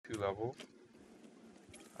levels.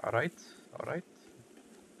 Alright, alright.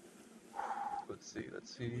 Let's see,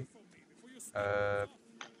 let's see. Aha.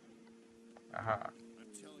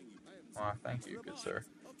 Well, thank you, good sir.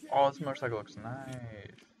 Oh, this motorcycle looks nice.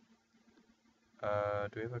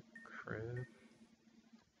 Do we have a crib?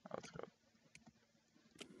 Oh, let's go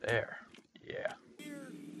there. Yeah.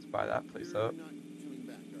 Let's buy that place up.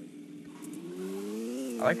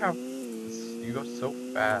 I like how you go so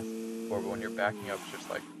fast, but when you're backing up, it's just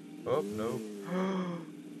like, oh, no.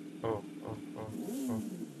 Oh, oh, oh, oh.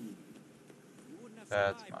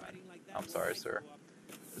 That's mine. I'm sorry, sir.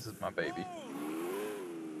 This is my baby.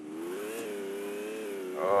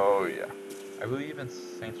 Oh, yeah. I believe in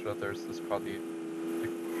Saints Row there's this called the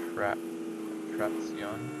Traction. I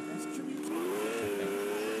think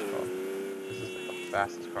this is called. This is like the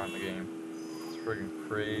fastest car in the game. It's friggin'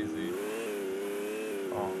 crazy.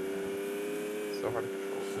 Oh, man. It's so hard to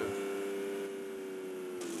control, too.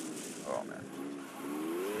 Oh, man.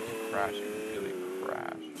 When you crash, you really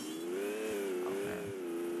crash. Oh, man.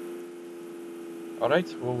 Alright,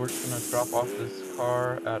 well, we're just gonna drop off this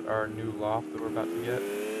car at our new loft that we're about to get.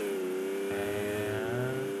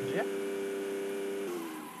 And yeah.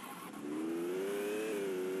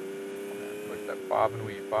 Oh, man, look at that bob and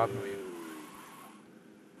weave, bob and weave.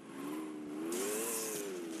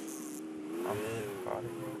 I'm in body.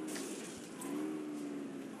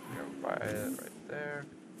 We're gonna buy it right there.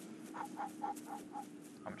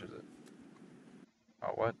 How much is it?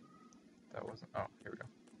 Oh, what? That wasn't. Oh, here we go.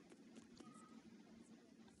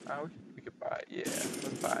 Oh, we could buy it. Yeah,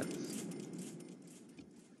 let's buy this.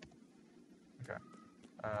 Okay.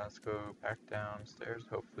 Let's go back downstairs.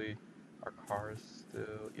 Hopefully, our car is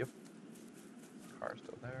still. Yep. Car's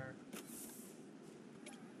still there.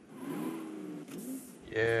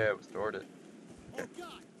 Yeah, we stored it. Okay.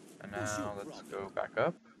 And now let's go back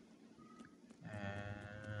up.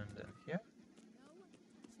 And then here.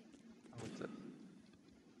 Oh, what's this?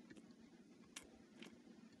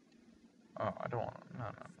 Oh, I don't want. No, no,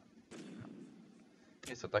 no.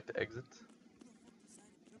 Okay, so I'd like to exit.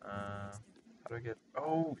 How do I get?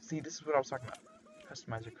 Oh, see, this is what I was talking about.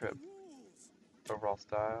 Customize your crib. Overall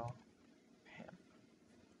style. Pimp.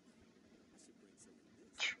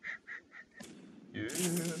 Yeah.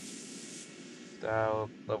 Style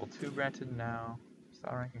level 2 granted now.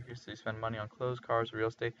 Style rank increases so you spend money on clothes, cars, real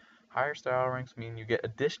estate. Higher style ranks mean you get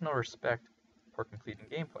additional respect for completing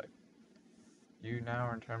gameplay. You now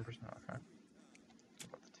earn 10%. Okay. What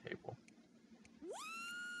about the table?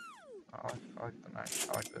 I like the nice.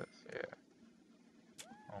 I like this. Yeah.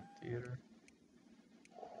 Home theater.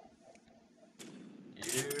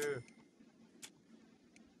 Yeah.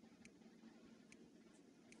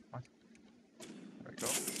 What? There we go.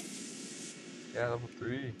 Yeah, level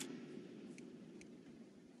 3.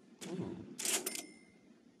 Ooh.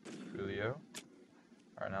 Coolio.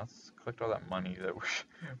 Alright, now let's collect all that money that we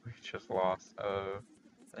just lost. I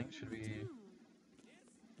think it should be.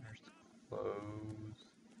 There's the clothes.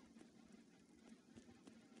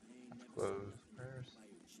 That's clothes. Where's.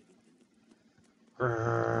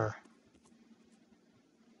 Grrr.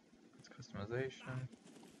 It's customization.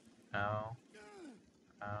 Now.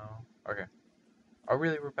 Now. Okay. Oh,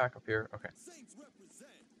 really? We're back up here? Okay.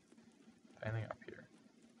 Anything up here?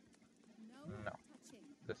 No.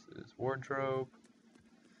 This is wardrobe.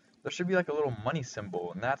 There should be like a little money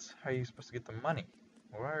symbol, and that's how you're supposed to get the money.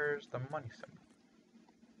 Where's the money symbol?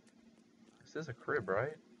 This is a crib,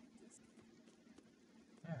 right?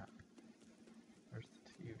 Yeah. Where's the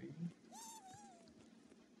TV?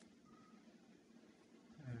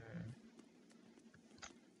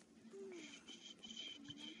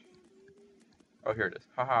 Oh, here it is.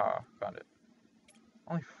 Haha, found it.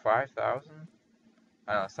 Only 5,000?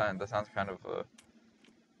 I know, that sounds kind of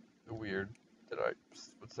weird that I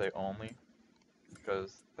would say only,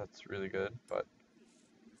 because that's really good, but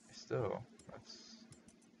still, we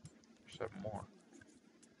should have more.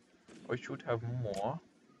 We should have more.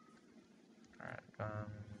 Alright,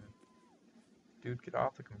 dude, get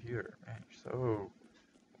off the computer. Man, you're so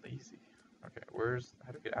lazy. Okay,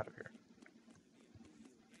 how do we get out of here?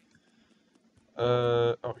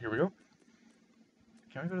 Oh, here we go.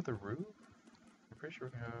 Can we go to the roof? I'm pretty sure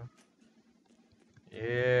we can go.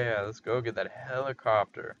 Yeah, let's go get that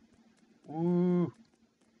helicopter. Ooh.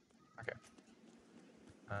 Okay.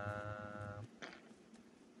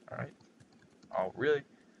 Alright. Oh, really?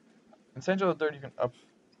 In Saints Row 3, you can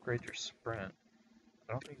upgrade your sprint.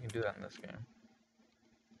 I don't think you can do that in this game.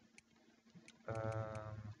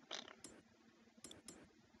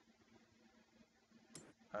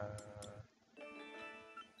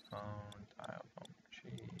 Phone, dial, phone,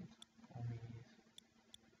 cheese, homies.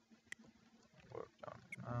 Work done.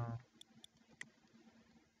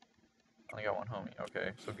 only got one homie.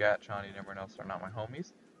 Okay, so Gat, Johnny, and everyone else are not my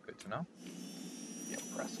homies. Good to know. Yeah,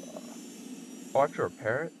 press. Oh, I have to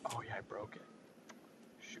repair it? Oh, yeah, I broke it.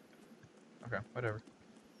 Shoot. Okay, whatever.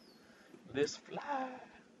 This fly.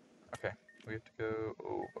 Okay, we have to go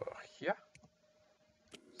over here.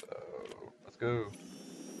 So, let's go.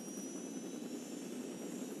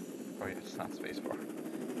 Oh, yeah, it's not spacebar.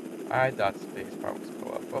 I thought spacebar was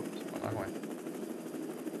go up. Oops, went the wrong way.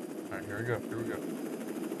 Alright, here we go, here we go.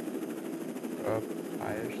 Up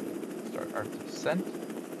high-ish. Start our descent.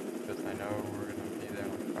 Because I know we're going to be there in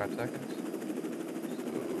like 5 seconds.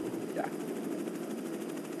 So, yeah.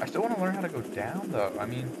 I still want to learn how to go down, though. I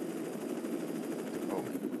mean, oh,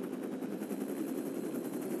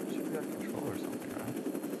 should be like control or something, right?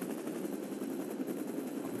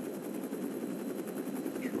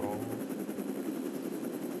 Control.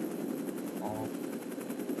 All.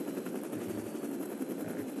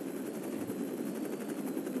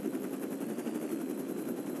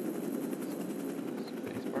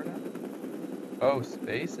 Space bar down? Oh,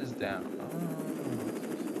 space is down. Oh,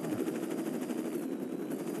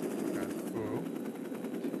 okay, cool.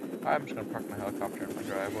 I'm just gonna park my helicopter in my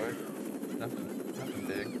driveway. Nothing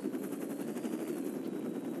big.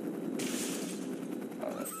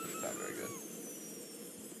 Oh, that's not very good.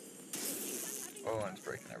 Oh, and it's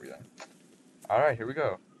breaking everything. Alright, here we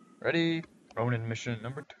go. Ready? Ronin mission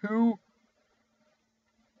number 2.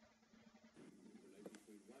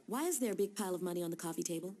 Why is there a big pile of money on the coffee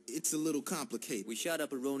table? It's a little complicated. We shot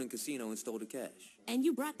up a Ronin casino and stole the cash. And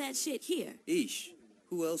you brought that shit here. Eesh.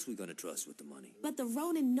 Who else we gonna trust with the money? But the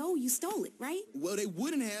Ronin know you stole it, right? Well, they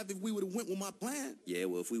wouldn't have if we would have went with my plan. Yeah,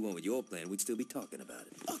 well, if we went with your plan, we'd still be talking about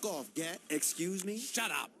it. Fuck off, Gat. Excuse me?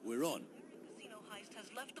 Shut up. We're on. Casino heist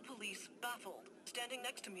has left the police baffled. Standing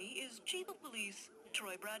next to me is Chief of Police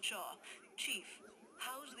Troy Bradshaw. Chief,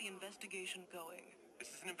 how's the investigation going?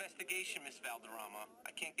 This is an investigation, Miss Valderrama.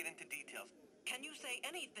 I can't get into details. Can you say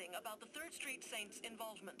anything about the 3rd Street Saints'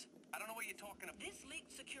 involvement? I don't know what you're talking about. This leaked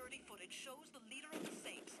security footage shows the leader of the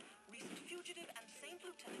Saints, recent fugitive and Saint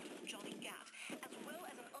Lieutenant Johnny Gat, as well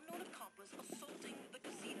as an unknown accomplice assaulting the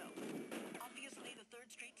casino. Obviously, the 3rd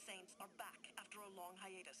Street Saints are back after a long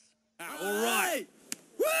hiatus. All right.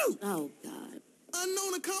 Woo! Oh, God.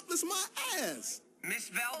 Unknown accomplice my ass.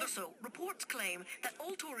 Miss Valder... Also, reports claim that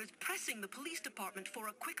Altor is pressing the police department for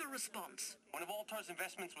a quicker response. One of Altar's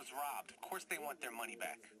investments was robbed. Of course they want their money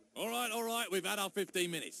back. All right. We've had our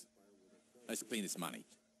 15 minutes. Let's clean this money.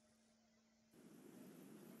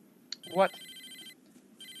 What?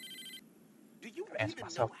 Do you Ask even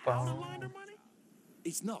myself, know how to launder money?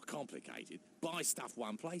 It's not complicated. Buy stuff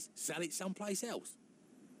one place, sell it someplace else.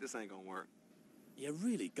 This ain't gonna work. You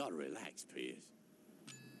really gotta relax, Piers.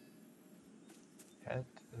 Head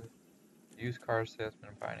to used car salesman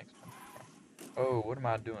and buy an expensive car. Oh, what am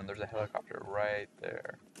I doing? There's a helicopter right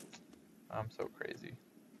there. I'm so crazy.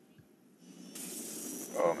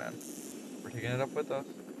 Oh man. We're taking it up with us.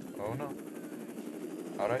 Oh no.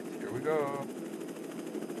 Alright, here we go.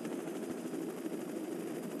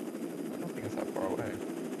 I don't think it's that far away.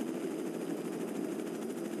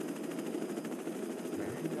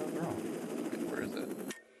 Maybe I was wrong. Wait, where is it?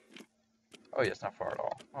 Oh yeah, it's not far at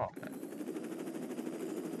all. Oh man.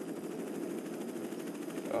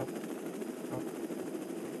 Up. Up.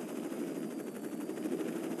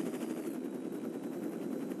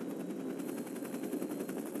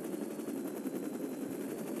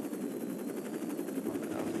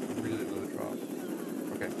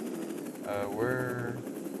 Where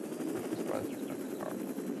this surprise there's no car.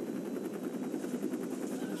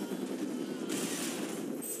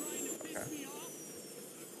 Okay.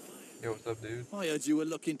 Yo, what's up, dude? I heard you were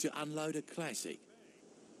looking to unload a classic.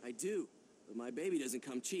 I do, but my baby doesn't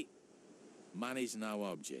come cheap. Money's no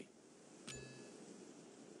object.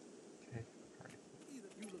 Okay.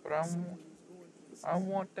 But I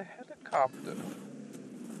want the helicopter.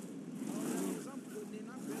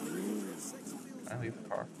 Can I leave the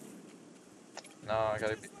car? No, I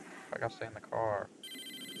gotta stay in the car.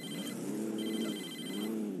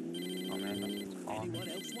 Oh man, that's what's calling me. Anyone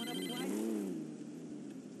else wanna play?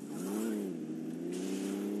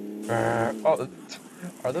 Oh,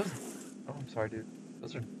 are those? Oh, I'm sorry, dude.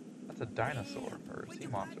 That's a dinosaur or a sea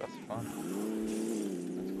monster. That's fun.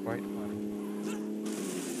 That's quite funny.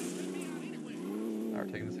 Now we're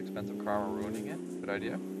taking this expensive car and we're ruining it. Good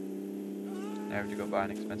idea. Now I have to go buy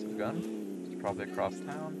an expensive gun. It's probably across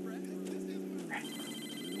town.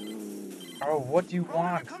 Oh, what do you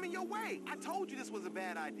want? I'm coming your way. I told you this was a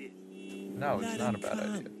bad idea. No, it's not a bad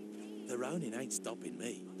idea. The Ronin ain't stopping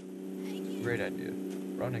me. Great idea.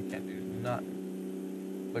 Ronin can't do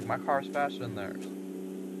nothing. Look, my car's faster than theirs.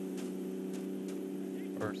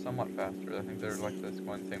 or somewhat faster. I think they're like this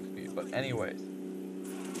going the same speed. But anyways.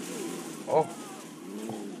 Oh!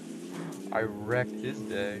 I wrecked his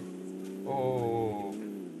day. Oh!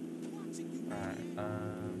 Alright,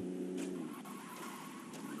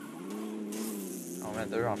 oh man,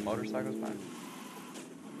 they're on motorcycles, man.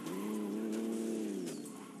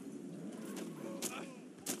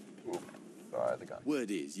 Ooh, man. Sorry, the gun.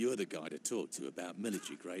 Word is, you're the guy to talk to about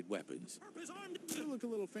military-grade weapons. You look a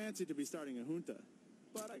little fancy to be starting a junta,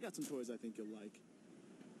 but I got some toys I think you'll like.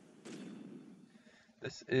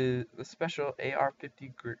 This is the special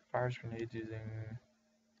AR-50 fires grenades using...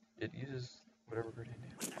 It uses whatever grenade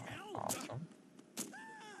name. Oh, awesome.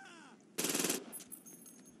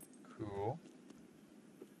 Cool.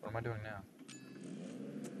 What am I doing now?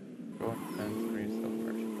 Go and defend 3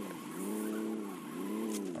 self-immersion.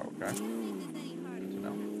 Okay. Good to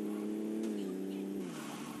know.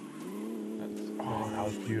 Oh, that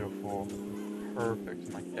was beautiful. Perfect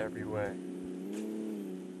in like every way.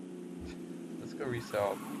 Let's go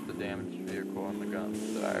resell the damaged vehicle and the guns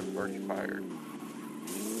that I've already fired.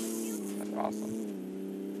 That's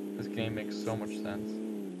awesome. This game makes so much sense.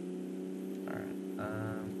 Alright,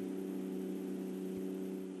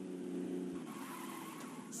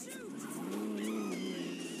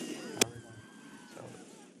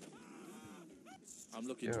 I'm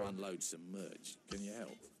looking to unload some merch. Can you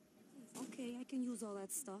help? Okay, I can use all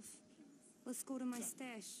that stuff. Let's go to my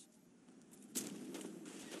stash.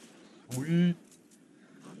 Sweet.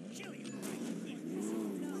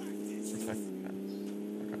 Protect the fence.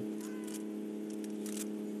 Okay.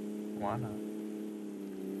 Why not?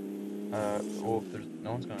 Well, if there's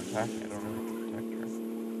no one's gonna attack me, I don't really have to protect her.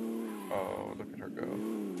 Oh, look at her go.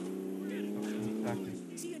 Oh, she's attacking.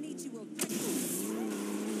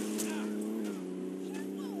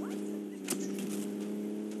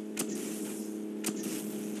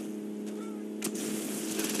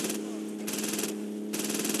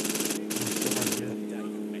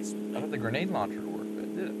 I thought the grenade launcher would work, but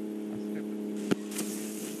it didn't. That's stupid.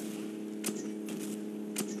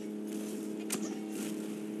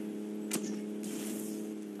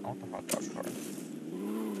 I want the hot dog car.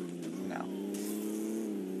 Now.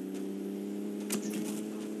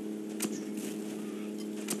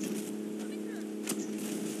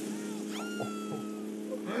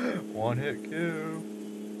 One hit kill.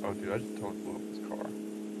 Oh, dude, I just totally blew up this car.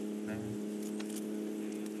 Man.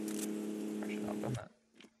 I should not have done that.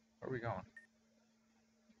 Where are we going?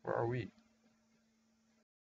 Where are we?